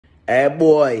Hey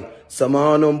boy, some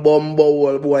of them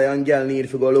bumble boy and girl need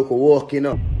to go look work, you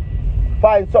know.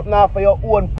 Find something out for your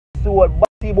own pussy old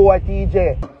batty boy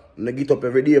Teejay. I get up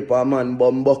every day for a man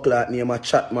bumbuckle at name a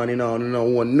chat man, you know, and no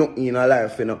want nothing in a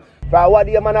life, you know. For what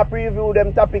day man a preview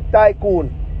them topic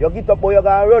tycoon. You get up boy, you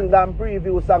gonna run down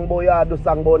preview song boy, you do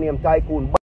song boy name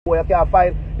tycoon. Boy, you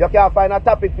can't find a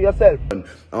topic for yourself.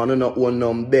 I don't know one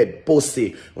no bed,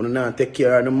 pussy. I don't take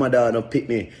care of the mother and the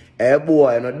picnic. Hey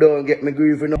boy, you don't get me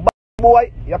grieving. No.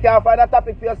 Boy, you can't find a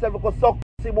topic for yourself because suck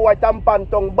pussy boy, tampon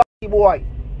tongue, batty boy.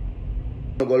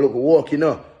 You go look walk, you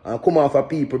know, and come off of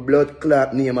people blood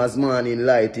clot name as morning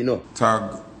light, you know.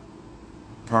 Tag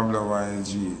Pablo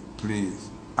YG, please.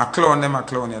 I clone them, I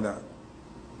clone you that.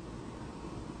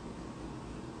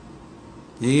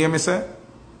 You hear me say?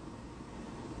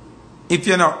 If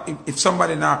you know, if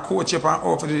somebody now coach you and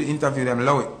offer the interview, them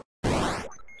allow it.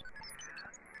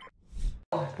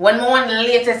 One more on the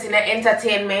latest in the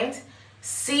entertainment.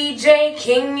 CJ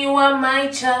King, you are my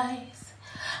choice.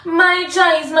 My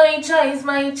choice, my choice,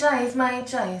 my choice, my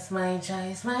choice, my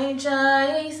choice, my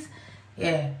choice.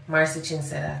 Yeah, Marcy Chin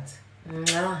said that.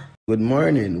 Mwah. Good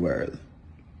morning, world.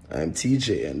 I'm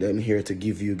TJ and I'm here to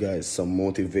give you guys some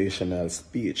motivational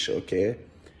speech, okay?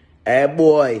 Hey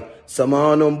boy, some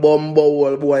of them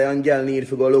bumble boy and girl need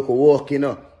to go look work, you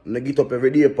know. I get up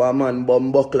every day for a man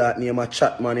bumbuckle at name a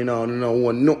chat man, you know, and I don't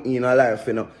want nothing in a life,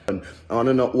 you know. And I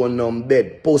don't want no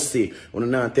bed, pussy. I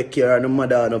don't take care of the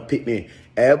mother and the picnic.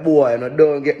 Hey boy, and I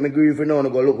don't get me grieving now, I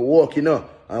go look work, you know.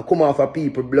 And come off of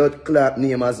people blood clot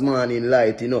name as morning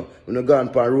light, you know. When I go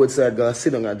on the roadside, go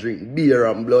sit down and drink beer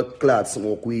and blood clot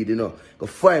smoke weed, you know. Go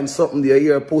find something there,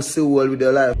 your pussy hole with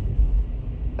your life.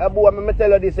 Hey boy, me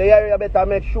tell you this, you better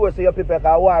make sure so your people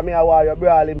can war me, I war your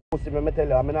brawling pussy. Me tell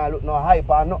you, I mean, I look no hype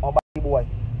or nothing about the boy.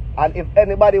 And if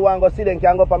anybody want to go see them,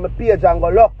 can go up on my page and go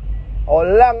look. How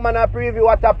long man I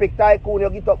preview a topic, tycoon, you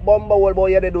get up bumble boy,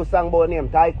 you they do song boy name,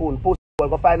 tycoon, pussy boy,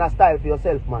 go find a style for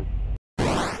yourself, man.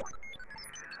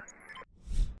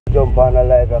 Jump on the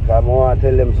live, because I want to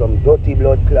tell them some dirty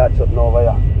blood clots something over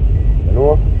here. You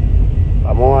know?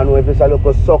 I want to know if it's a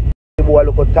little suck boy, a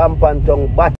little tampon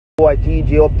tongue, bat boy,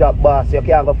 TJ up top boss. You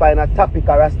can't go find a topic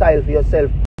or a style for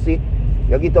yourself. See?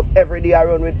 You get up every day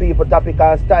around with people, topic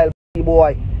and style,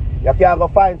 boy. You can't go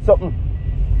find something.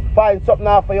 Find something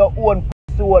now for your own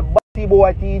pussy old batty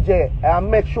boy TJ. And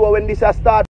make sure when this a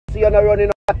start, you're not running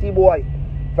a batty boy.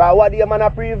 For what day man a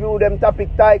preview them topic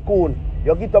tycoon.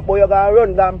 You get up boy, you gonna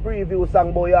run down preview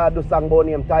song boy, you do song boy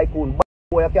name tycoon. Batty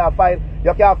boy,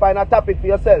 you can't find a topic for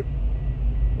yourself.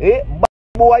 Eh?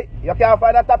 Batty boy, you can't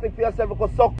find a topic for yourself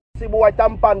because suck pussy boy,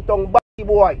 tampon tongue, batty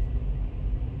boy.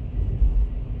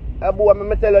 Hey boy,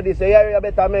 me tell you this, you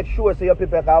better make sure so your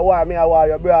people can war me, I war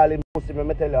your brawling pussy.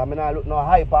 Me tell you, I mean, I look no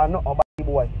hype or nothing about the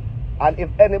boy. And if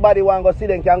anybody want to go see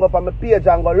them, can go up on my page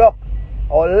and go look.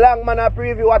 How long man I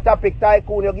preview a topic,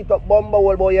 tycoon, you get up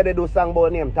bumble boy, you they do song boy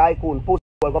name, tycoon, pussy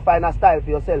boy, go find a style for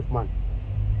yourself, man.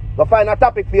 Go find a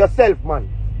topic for yourself, man.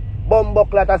 Bumble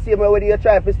clat, the same way you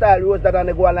try to style rose that and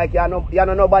they go on like you're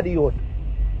not nobody out.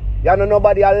 You're not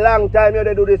nobody a long time you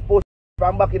they do this pussy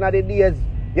from back in the days.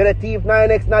 You're the Thief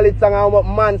 9X knowledge song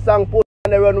and man song put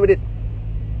and they run with it.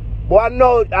 But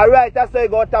now, alright, that's why you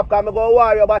go top because I go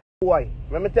worry about boy.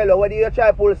 Let me tell you, whether you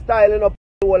try to pull styling up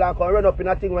and come run up in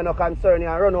a thing when no concern you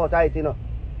and run out of it, you know.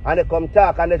 And they come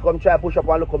talk and they come try to push up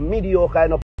and look mediocre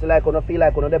and like you feel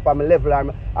like you they're on my level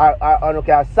or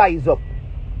can size up.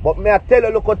 But me I tell you,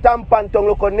 look at tampon tongue,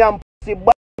 look at nyam pussy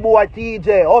boy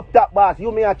TJ, up top boss,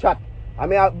 you me a chat. And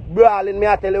me a brawling, me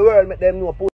I tell the world, make them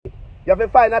know pussy. You have to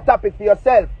find a topic for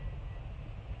yourself.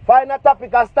 Find a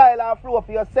topic and style and flow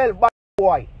for yourself, bad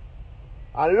boy.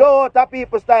 And lot of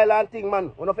people style and thing,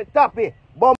 man. You have to tap it,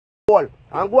 bump ball.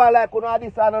 And go on like you know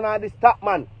this and you know this top,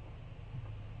 man.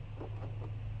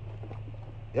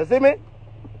 You see me?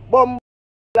 Bump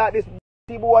like this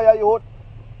boy you hot.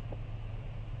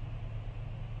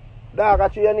 Dog,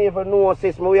 actually you never know,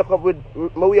 sis. Me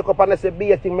wake up and I say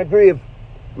beating my grave.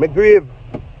 My grave.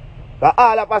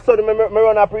 All of a sudden, I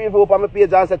run a preview up on my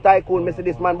page and say tycoon. I see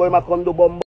this man boy I come do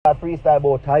bomb freestyle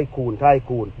about tycoon.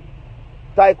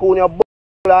 Tycoon your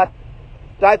bucklat.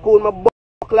 Tycoon my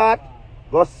bucklat.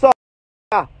 Go suck.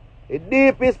 The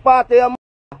deepest part of your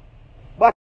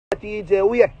but TJ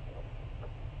wait.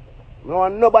 No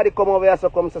want nobody come over here so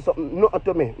come say something nothing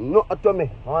to me. Nothing to me.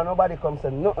 No want nobody come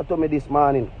say nothing to me this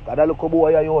morning. Cause that look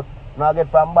boy you out. Now get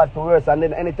from bad to worse and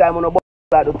then anytime on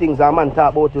like the things a man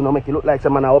talk about, you know, make it look like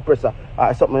some man an oppressor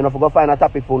or something, you know, go find a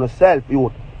topic for yourself, you.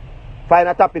 Find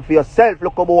a topic for yourself,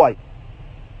 look a boy.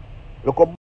 Look a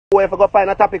boy, if you go find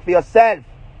a topic for yourself.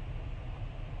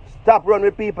 Stop running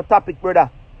with people topic,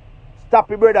 brother. Stop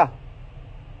it, brother.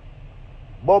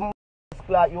 Bomb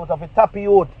clock youth of a tappy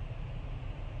youth.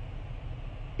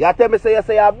 You tell me say you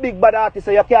say you're a big bad artist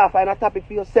so you can't find a topic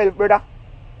for yourself, brother.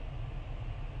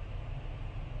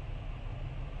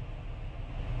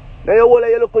 Now you hold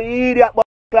you look idiot but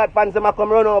clock fans them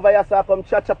come run over here so come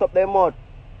chat up their mouth.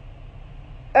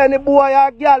 Any boy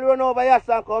or girl run over here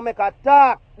so come make a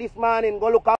talk this morning, go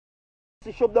look at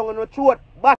she shove down on the throat,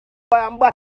 bat boy and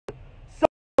bat. So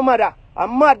mother,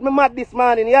 I'm mad this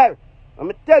morning, yeah.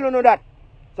 I'm tell you that.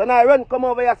 So now I run come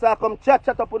over here so come chat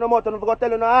up on the mouth and go tell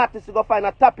you no artist to go find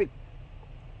a topic.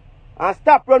 And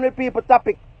stop running people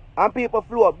topic and people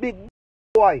flow. Big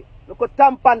boy. Look at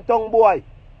tampon tongue boy.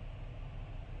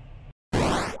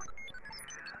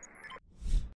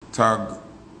 Tag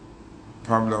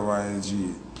Pablo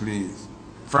YG, please.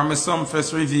 From a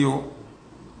Sumfest review,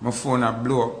 my phone a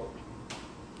blow up.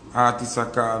 Artists a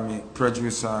call me,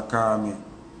 producer a call me,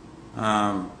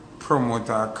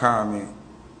 promoter a call me,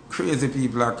 crazy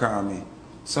people a call me.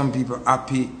 Some people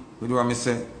happy with what I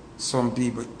say, some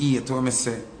people hate what I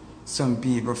say, some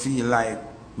people feel like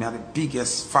me are the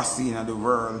biggest fascine in the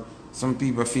world, some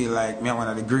people feel like me are one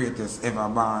of the greatest ever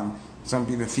born, some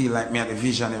people feel like me are the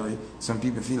visionary, some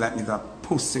people feel like me the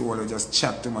pussy who just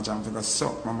chat too much and figure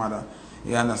suck my mother.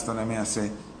 You understand what I say?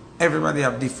 Everybody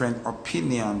have different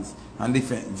opinions and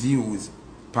different views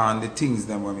upon the things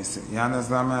that we say. You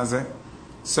understand what I say?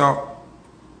 So,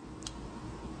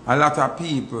 a lot of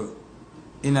people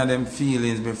in them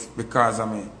feelings because of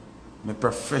my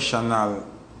professional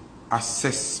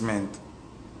assessment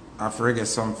of reggae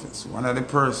Sumfest. One of the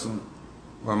person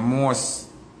who most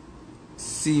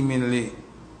seemingly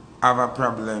have a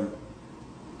problem,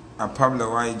 a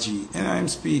Pablo YG. You know, I'm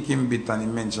speaking bit and he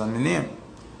mentioned the name.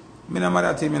 I'm not mad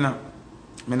at him, I'm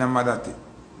not mad at him.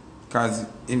 Because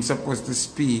he's supposed to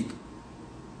speak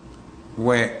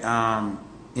where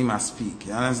he must speak.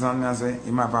 You understand what I say?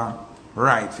 He have a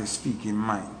right to speak in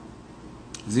mind.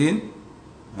 See?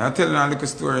 I'll tell you a little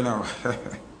story now.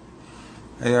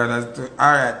 Yeah, that's true.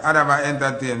 Alright, other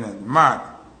entertainment. Mad.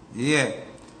 Yeah.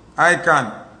 I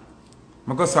can.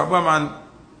 Because a woman,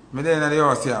 I'm there in the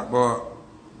house here, but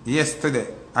yesterday.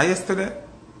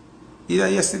 Either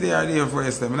yesterday or the day before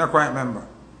yesterday. I don't quite remember.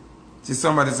 See,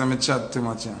 somebody said me chat too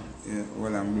much. Yeah,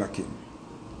 well, I'm blocking.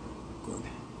 Good.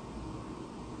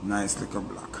 Nice little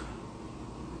block.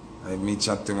 I me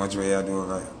chat too much where you do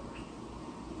over here.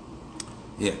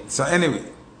 Yeah, so anyway,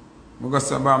 we go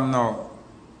to Bam now.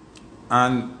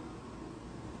 And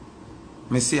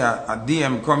I see a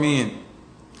DM come in.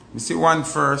 I see one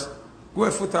first. Go a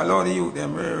Foota, allow the youth,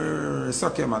 them,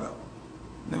 suck your mother.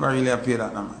 Never really appear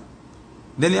that now, man.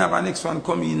 Then you have a next one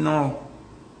come in now.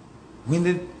 When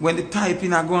the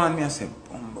typing are going, I say,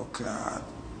 bumbo clad.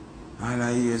 All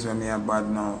I hear is when me are bad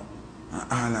now. And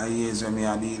all I hear is when me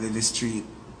are dealing with the street.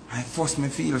 I first me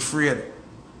feel afraid.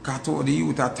 Because I told the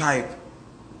youth a type.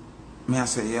 Me I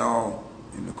say, yo,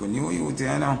 you look a new youth, you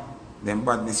know. Them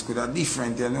badness could have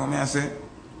different, you know me I say.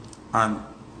 And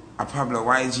a Pablo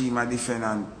YG my different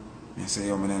and I say,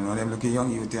 yo, man, know them look a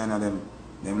young youth, you know,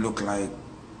 them look like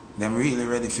them really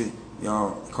ready for,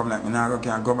 yo, come like me now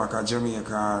can't go back to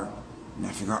Jamaica or I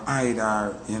have to go hide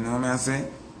or, you know what I say?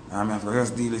 I have to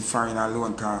just deal with foreign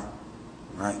alone car.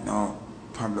 Right now,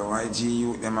 Pablo YG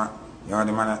youth, them are,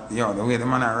 yo, the way the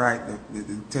man write,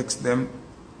 the text them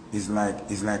is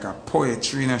like a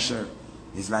poetry, you know, sure.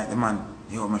 It's like the man,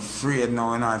 yo, I'm afraid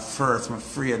now, you know, at first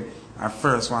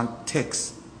one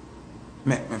text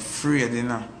make me afraid, you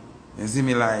know. You see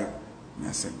me like,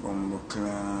 I said, bumbo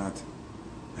clot.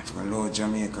 I have to go low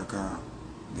Jamaica car.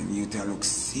 Then you tell look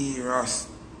serious.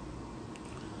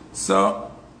 So,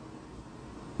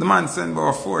 the man sent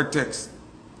about 4 texts.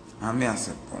 And me I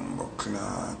said, bumbo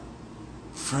clot.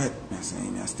 Fred, I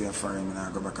said, I stay foreign and I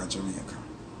go back to Jamaica.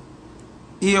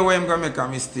 Here where I'm going to make a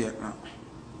mistake now.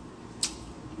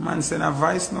 Man send a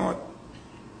voice note.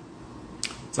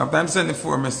 Sometimes send the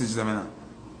 4 messages them, you know.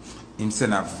 Him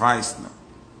send a voice note.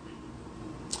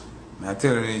 I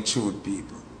tell you the truth,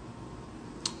 people.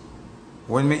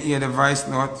 When me hear the voice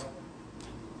note,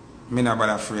 me not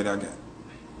afraid again.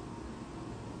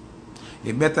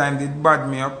 It better him did bad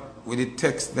me up with the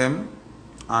text them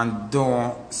and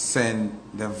don't send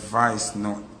the voice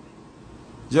note.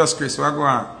 Just Chris, what go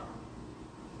on?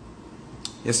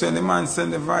 You see when the man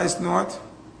send the voice note,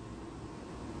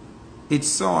 it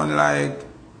sound like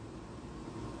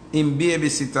him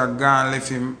babysitter gone left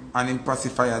him and him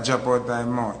pacifier drop out of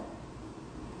him mouth.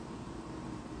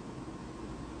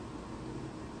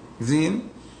 See?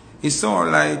 It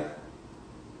sound like,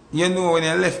 you know, when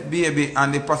you left baby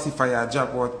and the pacifier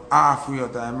drop out halfway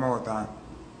out of his mouth and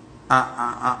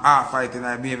half fight in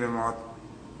the baby mouth,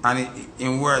 and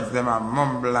in words them are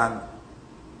mumble and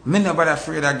Me nobody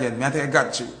afraid again. Me I think I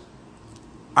got you.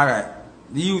 Alright.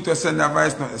 The youth will send that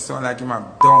voice note, it sound like him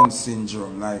have Down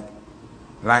syndrome.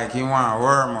 Like he want a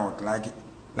worm out.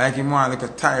 Like he want like a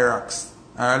Tyrax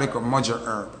or like a Mudger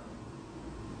herb.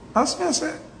 That's me I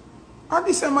say. And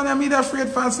this man I mean afraid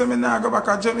for say me now go back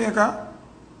to Jamaica.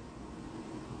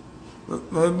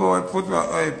 My boy put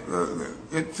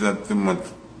it's not too much.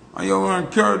 And you want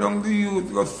to carry down the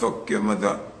youth, go suck your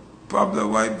mother. Pablo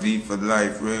white V for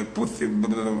life, right? Pussy, blah,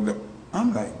 blah, blah.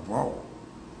 I'm like,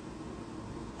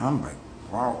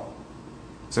 wow.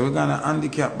 So we're gonna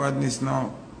handicap badness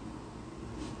now.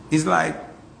 It's like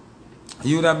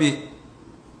you would be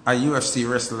a UFC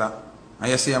wrestler and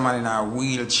you see a man in a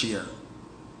wheelchair.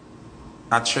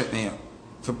 I threaten you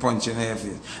for punching in your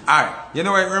face. Alright, you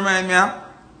know what it remind me of?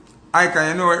 Ika,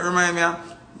 you know what it remind me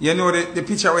of? You know the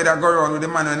picture where that go around with the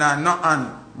man with a nut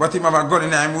on, but him have a gun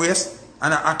in his waist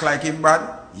and I act like him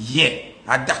bad? Yeah,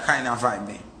 that kind of vibe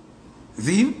there.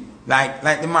 See? Like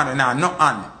the man with a nut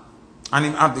on and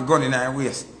him have the gun in his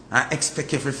waist and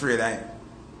expect you to be afraid of him.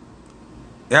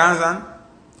 You understand?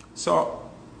 So,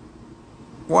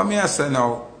 what me I say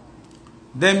now,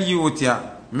 them youth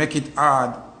here make it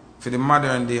hard for the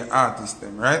modern day artists,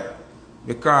 them, right?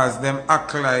 Because them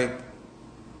act like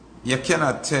you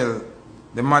cannot tell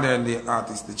the modern day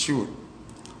artist the truth.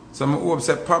 So I hope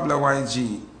say Pablo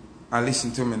YG and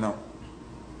listen to me now.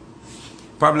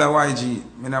 Pablo YG,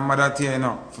 I don't matter to you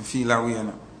now for feel away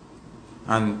now.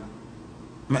 And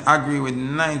I agree with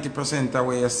 90% of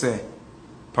what you say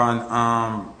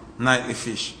upon Nightly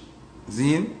Fish.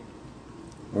 Zine?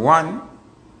 One,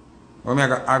 what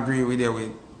I agree with you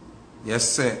with, you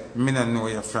say, I don't know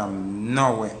you from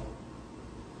nowhere.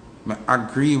 I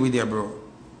agree with you, bro.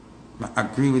 I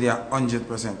agree with you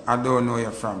 100%. I don't know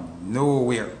you from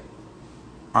nowhere.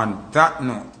 On that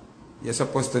note, you're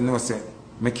supposed to know, say,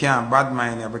 I can't bad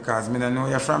mind you because I don't know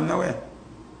you from nowhere.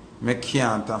 I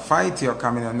can't fight you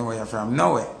because I don't know you from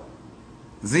nowhere.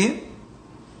 See?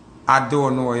 I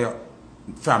don't know you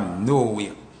from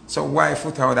nowhere. So why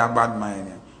Foota would have bad mind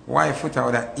you? Why Foota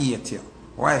would have hate you?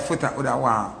 Why Foota would have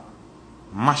want to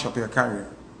mash up your career?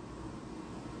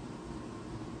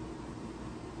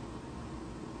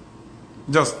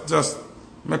 Just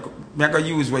make I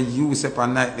use what you say for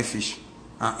Nightly Fish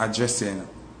and address it.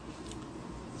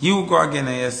 You go again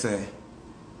and you say,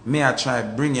 may I try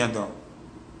bring you down.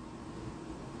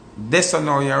 This or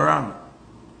no, you're wrong.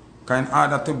 Because in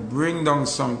order to bring down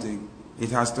something, it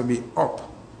has to be up.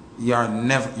 You are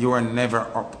never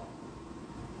up.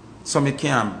 So me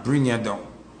can't bring you down.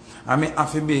 I mean,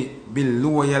 have to be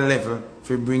below your level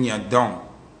to bring you down.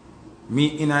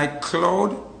 Me in a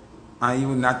cloud, and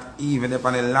you not even up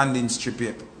on the landing strip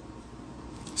yet.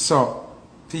 So,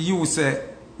 to you say,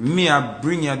 me I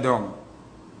bring you down,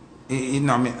 it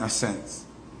not make no sense.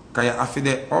 Because you have to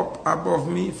be up above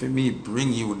me, for me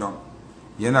bring you down.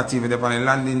 You're not even up on the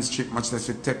landing strip, much less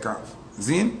to take off.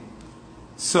 See?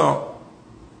 So,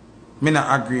 me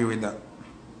not agree with that.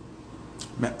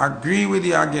 I agree with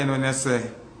you again when I say,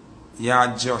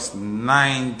 you're just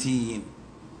 19.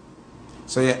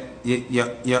 So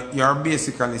you're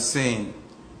basically saying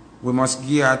we must give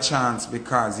you a chance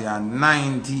because you're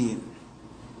 19.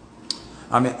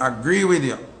 I mean, I agree with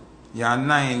you. You're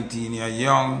 19, you're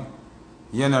young,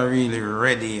 you're not really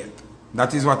ready yet.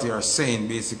 That is what you're saying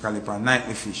basically for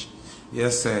Nightly Fish. You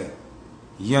say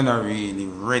you're not really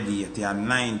ready yet, you're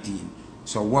 19.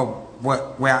 So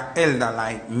what where elder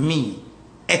like me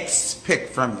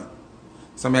expect from you.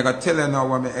 So I'm going to tell you now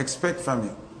what I expect from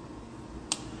you.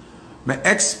 I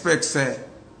expect say,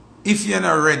 if you're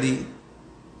not ready,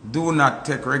 do not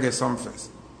take Reggae Sumfest.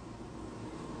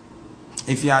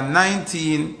 If you're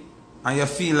 19 and you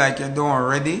feel like you don't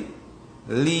ready,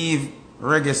 leave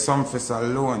Reggae Sumfest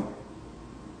alone.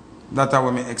 That's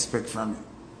what I expect from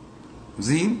you.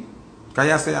 See? Because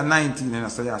you say you're 19 and I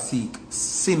say you seek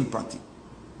sympathy.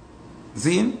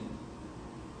 See?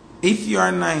 If you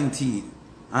are 19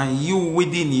 and you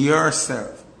within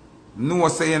yourself know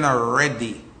say you're not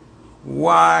ready,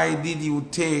 why did you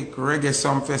take Reggae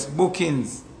Sumfest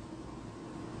bookings?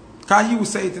 Can you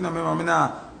say it in a memory?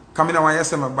 Come in when you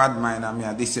say my bad mind and me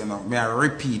this you know. Me I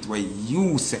repeat what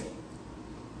you say.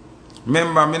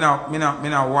 Remember me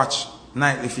now watch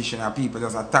Nightly Fishing and people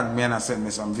just attack me and I send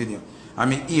me some video. And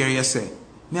me hear you say,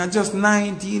 me are just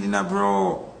 19 in a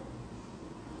bro.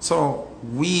 So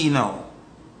we know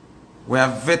we are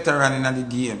veteran in the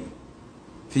game.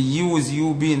 To use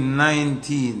you being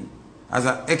 19 as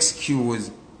an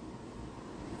excuse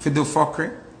for do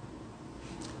fuckery.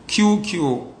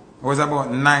 QQ was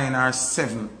about 9 or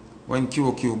 7 when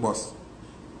QQ bust.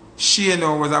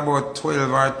 Shano was about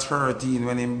 12 or 13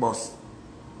 when he bust.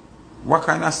 What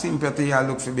kind of sympathy you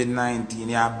look for be 19?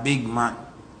 You're a big man.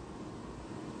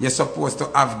 You're supposed to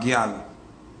have girl.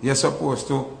 You're supposed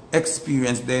to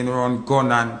experience them around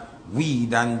gun and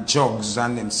weed and drugs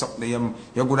and them something.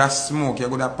 You're good at smoke, you're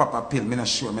good at pop a pill. I'm not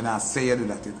sure, I'm not saying you do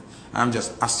that. I'm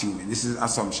just assuming. This is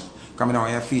assumption. Coming out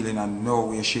you're feeling and know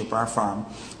where shape or form.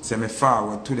 Say me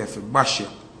forward to the for bash you.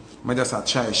 I just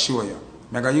try to show you.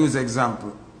 I'm going to use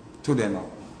example today now.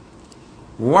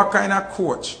 What kind of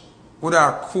coach would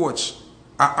a coach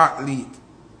an athlete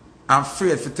and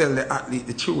afraid to tell the athlete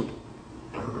the truth?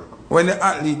 When the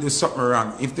athlete do something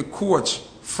wrong, if the coach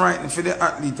frightened for the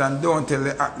athlete and don't tell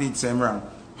the athlete something wrong,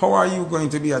 how are you going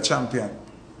to be a champion?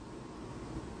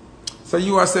 So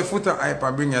you as a Foota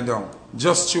hyper bring you down.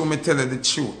 Just through me tell you the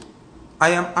truth. I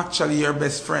am actually your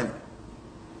best friend.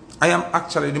 I am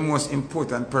actually the most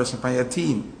important person for your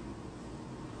team.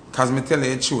 Because me tell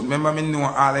you the truth. Remember me know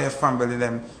all of your family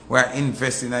them were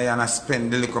investing in you and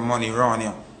spend the little money around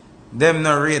you. Them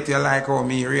not rate you like how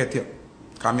me rate you.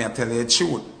 Because me tell you the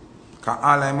truth. Because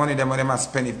all the money them are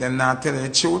spend, if them not tell you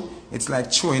the truth, it's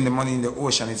like throwing the money in the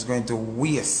ocean. It's going to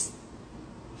waste.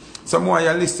 Some more you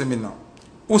listen to me now.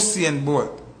 Usain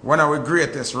Bolt, one of our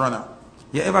greatest runner.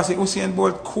 You ever see Usain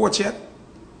Bolt coach yet?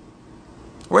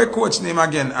 What coach name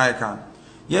again, Icon?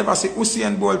 You ever see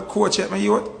Usain Bolt coach yet, my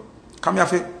youth? Come here,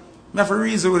 I have to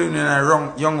reason with him in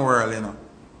a young world, you know.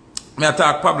 I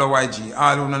talk Pablo YG.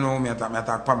 All who don't know me, I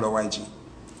talk Pablo YG.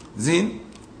 Zin?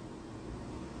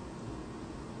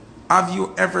 Have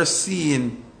you ever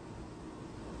seen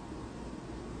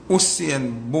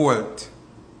Usain Bolt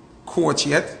coach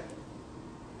yet?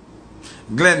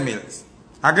 Glenn Mills.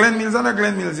 A Glenn Mills and a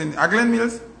Glenn Mills in a Glenn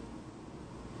Mills?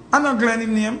 I know Glenn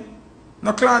him name.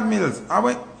 No Claude Mills.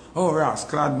 Oh Ross,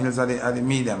 Claude Mills are the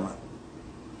media man.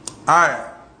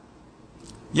 Alright.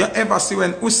 You ever see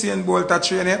when Usain Bolt a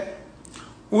train it?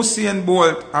 Usain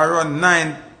Bolt around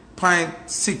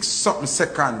 9.6 something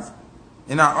seconds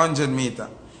in a 100 meter.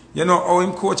 You know how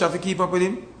him coach have to keep up with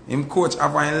him? Him coach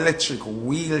have an electric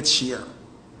wheelchair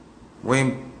where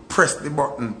him press the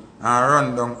button and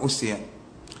run down Usain.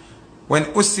 When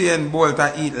Usain Bolt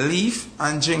a eat leaf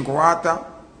and drink water,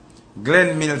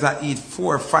 Glenn Mills a eat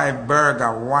 4 or 5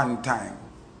 burger one time.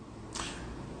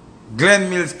 Glenn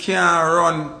Mills can't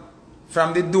run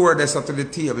from the door there to the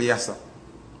table, yes sir.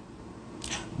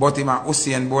 But him a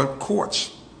Usain Bolt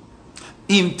coach.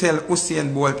 Him tell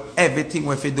Usain Bolt everything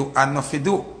what he do and not he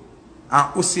do.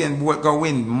 And Usain Bolt go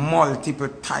win multiple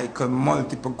titles,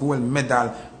 multiple gold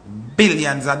medal,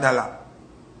 billions of dollars.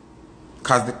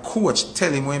 Because the coach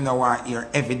tell him when him not want to hear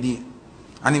every day.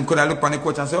 And him could have looked on the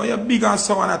coach and say, oh, you're big and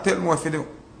so on, and tell me what to do.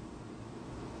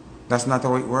 That's not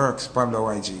how it works, Pablo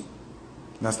YG.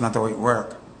 That's not how it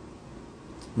works.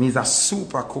 Me is a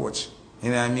super coach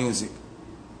in our music.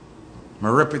 My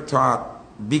repertoire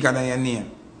bigger than your name.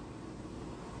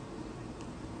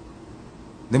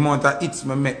 The amount of hits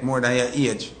me make more than your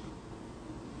age.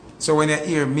 So when you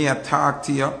hear me talk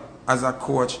to you as a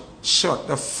coach, shut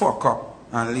the fuck up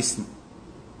and listen.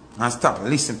 And stop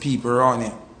listening people around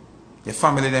you. Your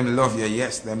family, them love you,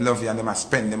 yes, them love you and them must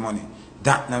spend the money.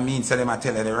 That no means that them a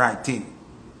tell you the right thing.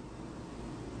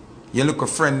 You look a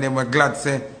friend, them were glad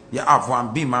say, you have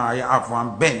one Beamer, you have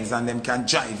one Benz, and them can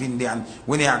drive in there, and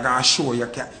when they are going to show, you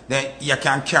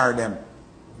can carry them.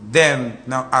 Them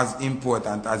not as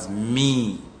important as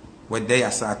me, when they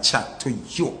are a chat to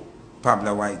you,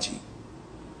 Pablo YG.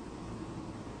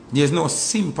 There's no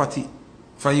sympathy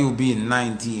for you being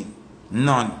 19.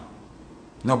 None.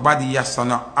 Nobody has to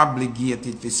not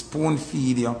obligated to spoon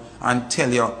feed you and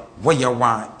tell you what you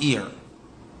want to hear.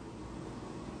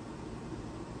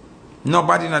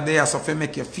 Nobody not there has to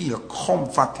make you feel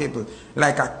comfortable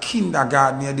like a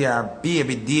kindergarten or there a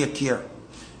baby daycare.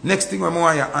 Next thing we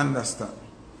want you to understand.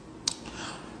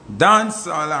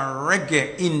 Dancehall and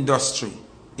reggae industry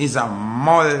is a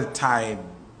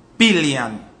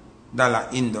multi-billion-dollar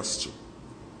industry.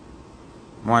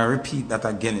 I want to repeat that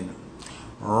again.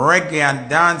 Reggae and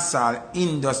dancehall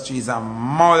industry is a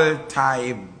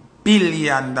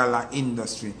multi-billion-dollar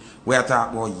industry. We are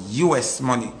talking about US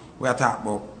money. We are talking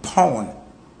about pound.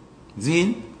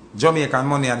 Zin, Jamaican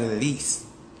money at the least.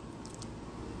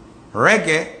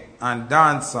 Reggae and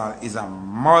dancehall is a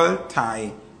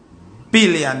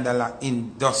multi-billion-dollar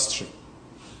industry.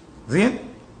 Zin,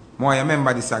 more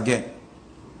remember this again.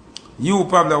 You,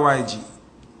 Pablo YG,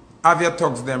 have your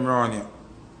thugs them around you.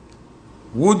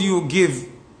 Would you give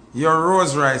your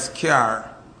Rolls Royce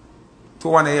car to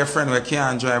one of your friends who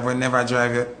can't drive or never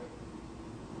drive it?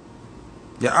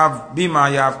 You have Beamer,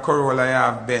 you have Corolla, you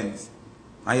have Benz.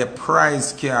 And your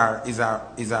prize car is a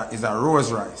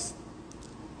Rolls Royce.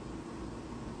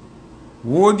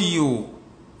 Would you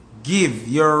give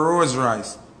your Rolls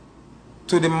Royce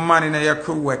to the man in your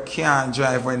crew who can't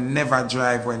drive, who never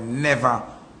drive, who never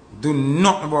do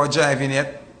nothing about driving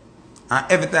yet, and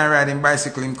every time riding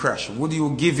bicycle him crash, would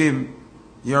you give him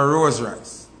your Rolls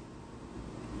Royce?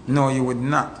 No, you would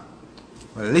not.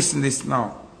 Well, listen this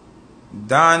now.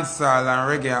 Dancehall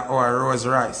and reggae are Rolls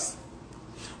Royce.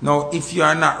 Now, if you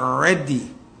are not ready,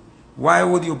 why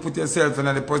would you put yourself in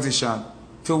the position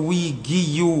to we give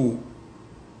you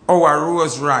our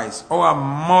Rolls Royce, our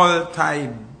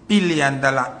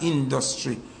multi-billion-dollar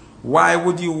industry? Why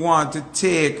would you want to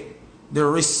take the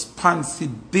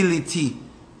responsibility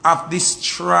of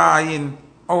destroying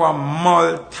our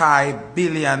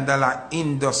multi-billion-dollar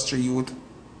industry, youth?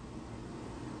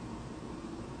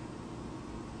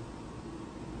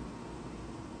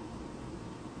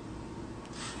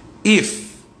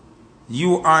 If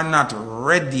you are not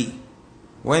ready,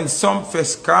 when some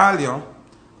first call you,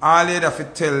 all you have to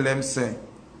tell them, say,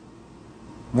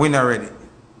 we're not ready.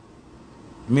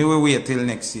 Me will wait till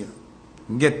next year.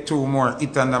 Get 2 more,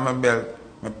 hit under my belt,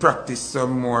 me practice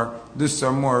some more, do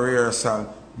some more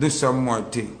rehearsal, do some more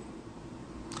thing.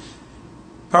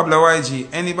 Pablo YG,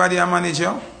 anybody a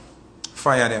manager?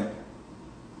 Fire them.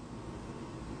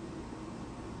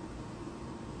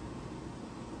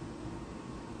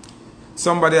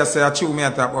 Somebody has said, I chew me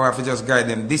at top, or I have to just guide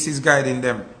them. This is guiding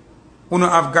them. Who don't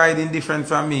have guiding different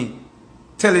from me.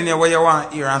 Telling you what you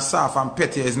want here and soft and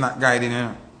petty is not guiding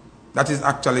you. That is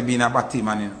actually being a batty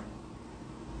man, you know.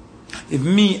 If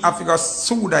me have to go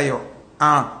soda you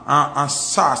and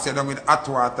sauce you down with hot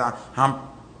water and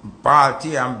ball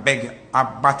tea and beg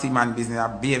a batty man business, a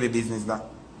baby business, that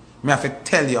me have to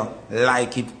tell you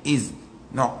like it is.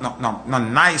 No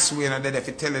nice way, no, they have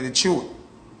to tell you the truth.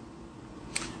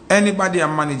 Anybody a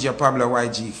manager Pablo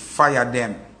YG, fire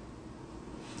them.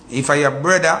 If I your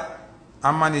brother,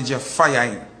 a manager, fire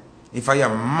him. If I your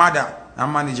mother, a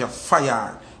manager, fire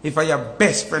her. If I your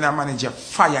best friend, a manager,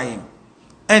 fire him.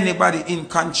 Anybody in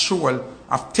control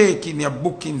of taking your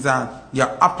bookings and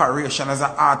your operation as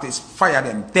an artist, fire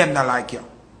them. Them not like you.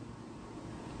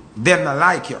 Them not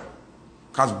like you.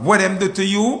 Because what them do to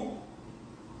you,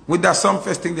 with that some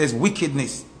first thing, there's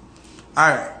wickedness.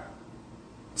 Alright.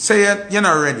 Say you're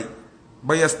not ready,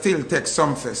 but you still take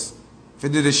some first to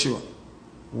do the show.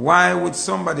 Why would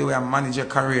somebody who manage your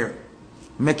career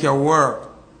make you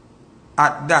work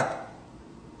at that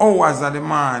hours of the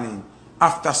morning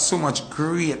after so much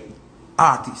great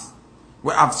artists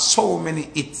we have so many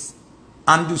hits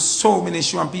and do so many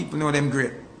shows and people know them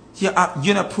great? You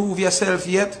not prove yourself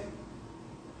yet?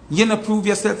 You not prove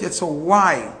yourself yet, so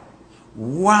why?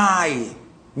 Why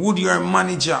would your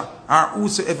manager or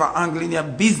whosoever angling your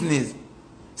business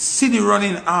see the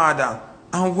running order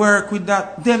and work with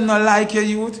that? Them not like your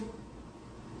youth.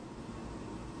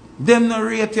 Them not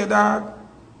rate your dog.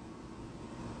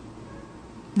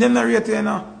 Them not rate you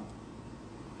now.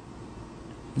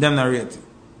 Them not rate you.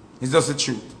 It's just the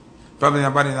truth. Probably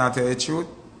nobody not tell you the truth.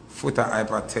 Foota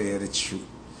hyper tell you the truth.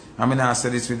 I mean, I say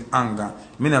this with anger.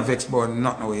 I not vex about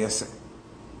nothing what you say.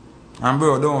 And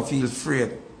bro, don't feel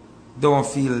afraid. Don't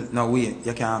feel no way.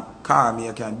 You can call me,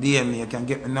 you can DM me, you can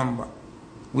get my number.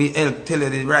 We help tell you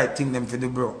the right thing them for the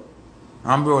bro.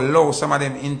 And bro, love some of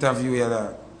them interview you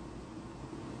there.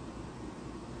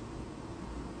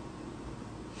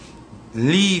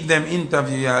 Leave them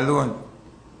interview you alone.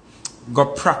 Go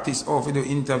practice over the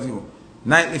interview.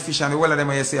 Nightly fish and the whole of them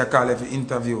when you say I call you for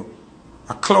interview.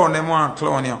 I clown them one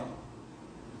clown you.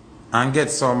 And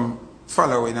get some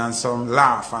following and some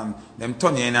laugh and them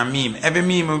turn you in a meme. Every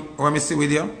meme when I see with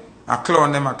you, I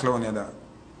clown them, I clown you that.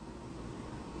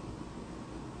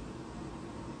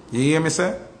 You hear me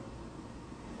say?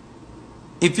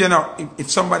 If you know,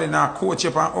 if somebody now coach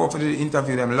you and offer the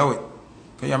interview, them love it.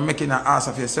 Because you're making an ass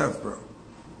of yourself, bro.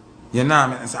 You know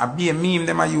what I mean? I be a meme,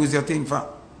 them I use your thing for.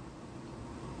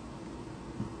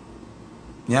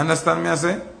 You understand me I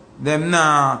say? Them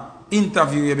now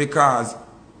interview you because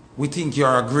we think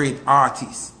you're a great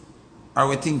artist. Or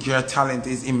we think your talent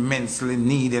is immensely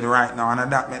needed right now.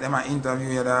 And that make them interview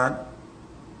you, dog.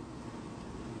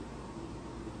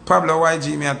 Pablo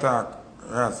YG me attack.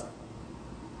 Yes.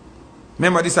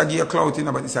 Remember this I give you clout in,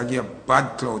 but this I give you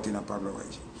bad clout in, Pablo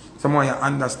YG. Someone you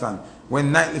understand.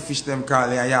 When Nightly Fish them call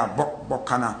you, yeah,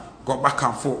 buck and go back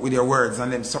and forth with your words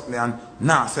and them something and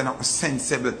nah, say nothing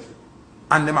sensible.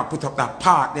 And them a put up that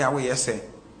part there where you say.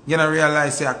 You don't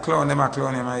realize say a clown them,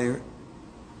 are you?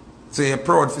 So you're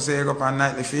proud for say you go up on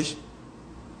Nightly Fish.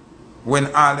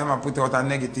 When all them a put out a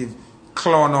negative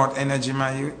clown out energy,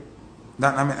 my you.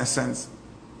 That don't make sense.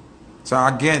 So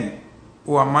again,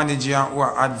 who are manager, who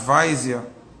are advise you,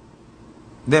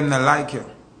 them not like you.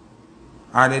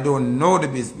 or they don't know the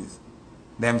business.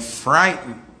 Them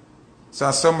frightened. So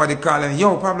somebody calling,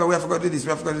 yo, Pablo, we have to go do this, we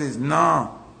have to go do this.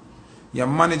 No. Your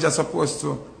manager supposed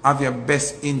to have your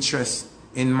best interest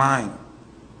in mind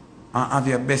and have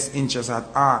your best interest at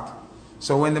heart.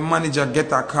 So when the manager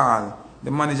get a call,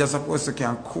 the manager supposed to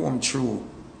can comb through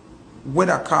where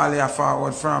the call you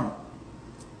forward from.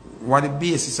 What the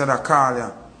basis of the call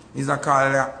you. Is the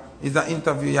call you, is the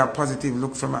interview a positive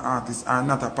look from an artist or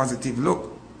not a positive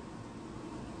look?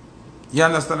 You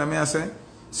understand what I say?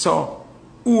 So,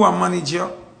 who a manager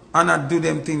and not do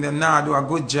them things, them now do a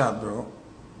good job, bro.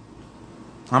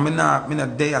 And me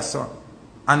not there, so.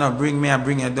 I not bring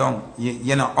you down.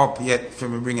 You're not up yet for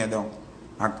me bring you down.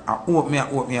 I open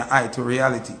your eye to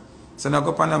reality. So now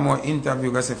go on a more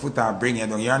interview, go say, Foota, bring you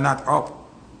down. You're not up.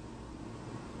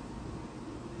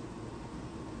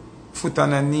 Foota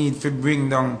no need to bring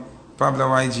down Pablo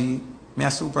YG. Me a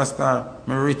superstar,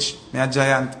 me rich, me a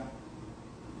giant.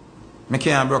 Me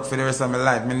can't broke for the rest of my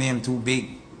life. My name too big.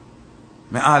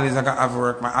 Me always I got have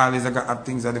work. Me always I got have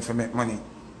things I do for make money.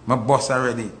 My boss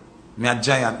already. Me a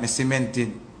giant. Me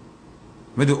cemented.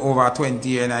 Me do over 20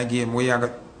 years in a game. Where you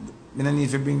got? Me no need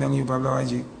to bring down you, Pablo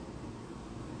YG.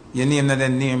 Your name not the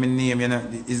name. My name. You know,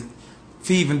 is if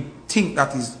you even think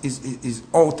that is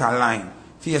out of line.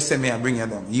 If you say me I bring you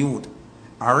down, youth.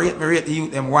 I rate the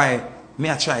youth them why me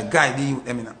I try guide the youth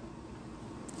them, you know.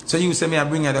 So you say me I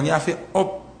bring you down. You have to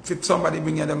up. If somebody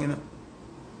bring you down, you know.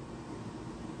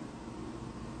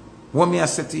 What me I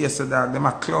say to you, so dog, them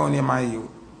a clown you, my youth.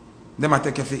 Them a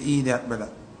take you for idiot, brother.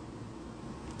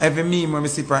 Every meme when I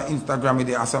see on Instagram with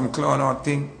you, some clown out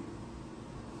thing.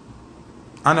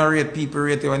 I don't rate people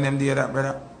rate you when them do that,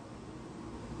 brother.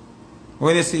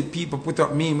 When you see people put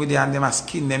up meme with you and them a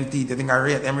skin them teeth, you think I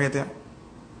rate them?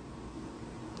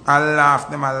 I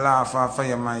laugh off for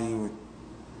you, my youth.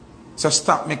 So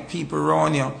stop make people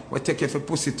around you will take you for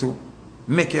pussy to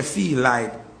make you feel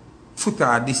like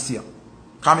Foota this year.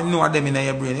 Because I know them in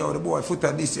your brain. Oh, the boy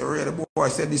Foota this year, the boy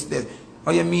said this day.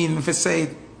 Oh, you mean if you say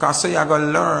it? Because so you're going to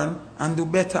learn and do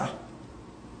better.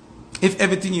 If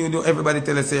everything you do, everybody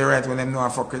tell you say right when them know a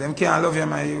fucker, them can't love you,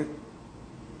 my youth.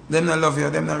 Them not love you,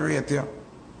 them not rate you.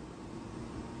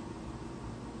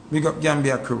 Big up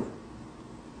Gambia crew.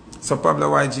 So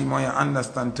Pablo YG, more you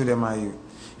understand to them, my youth.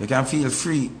 You can feel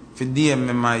free for DM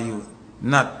me, my youth.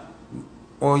 Not,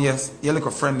 oh yes, you look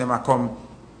a friend them I come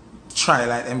try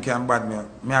like them can bad me.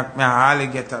 Me a hardly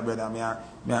get a brother.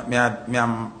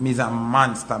 Me's a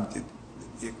man stamped it.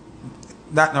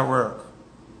 That not work.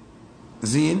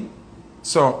 Zine?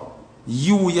 So,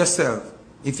 you yourself,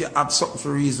 if you have something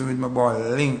for reason with my boy,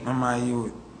 link me, my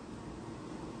youth.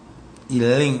 He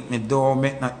link me, don't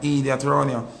make no idiot around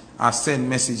you. I send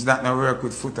message that not work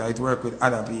with Foota, it work with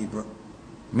other people.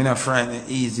 Me not frightened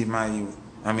easy, my youth.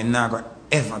 I mean, not going to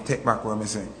ever take back what I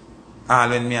say. All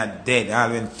when me are dead, all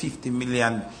when 50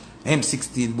 million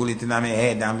M16 bullet in my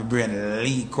head and my brain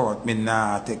leak out, me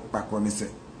not take back what I say.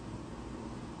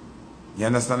 You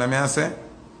understand what I say?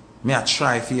 Me I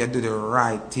try for you to do the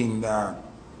right thing, dog.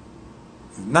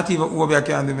 Not even Obi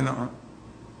can do me nothing.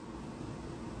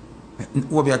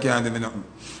 Obi can't do me nothing.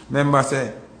 Remember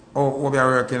say, oh, Obi are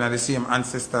working at the same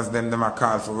ancestors them I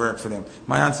call for work for them.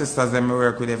 My ancestors them I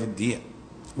work with every day.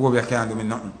 Obi can't do me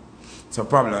nothing. So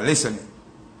Pablo, listen.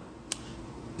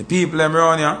 The people them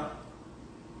around here,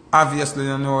 obviously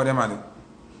don't know what them are do.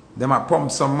 Them are pump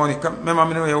some money. Remember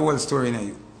me know your whole story in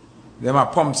you. Them are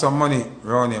pump some money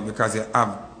around here because you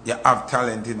have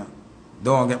talent, you know.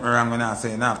 Don't get me wrong when I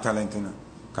say you have talent, you know.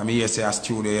 Because me here say a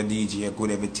studio, you DJ, you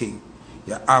good everything.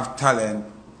 You have talent,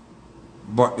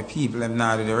 but the people them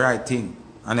now do the right thing.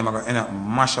 And them are going to end up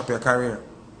mash up your career.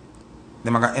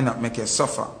 Them are going to end up make you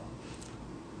suffer.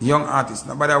 Young artists,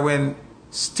 no matter when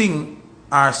Sting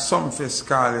or some face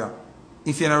call you,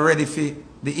 if you're not ready for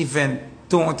the event,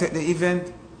 don't take the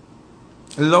event.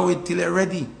 Allow it till you're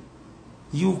ready.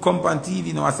 You come on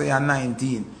TV now and say you're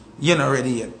 19. You're not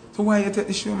ready yet. So why you take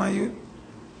the show, my youth?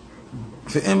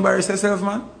 To embarrass yourself,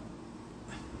 man?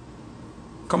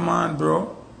 Come on,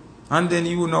 bro. And then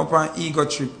you know up on ego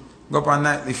trip, go up on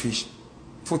nightly fish.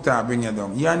 Foota bring you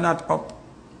down. You're not up.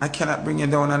 I cannot bring you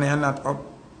down and you're not up.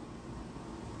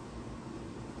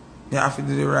 You have to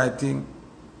do the right thing.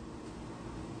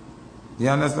 You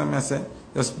understand what I say?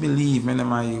 Just believe me,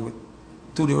 my youth.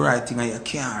 Do the right thing and you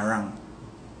can't wrong.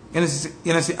 You know,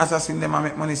 see assassin them and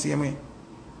make money same way.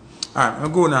 Alright,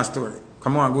 I'm going on a story.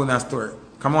 Come on, go on a story.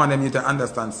 Come on, them you to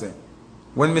understand, say.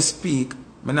 When me speak,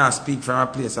 me not speak from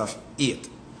a place of hate.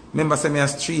 Remember, say me a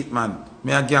street man,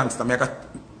 me a gangster.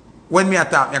 When me a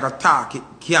talk it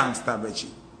gangster,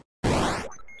 Reggie.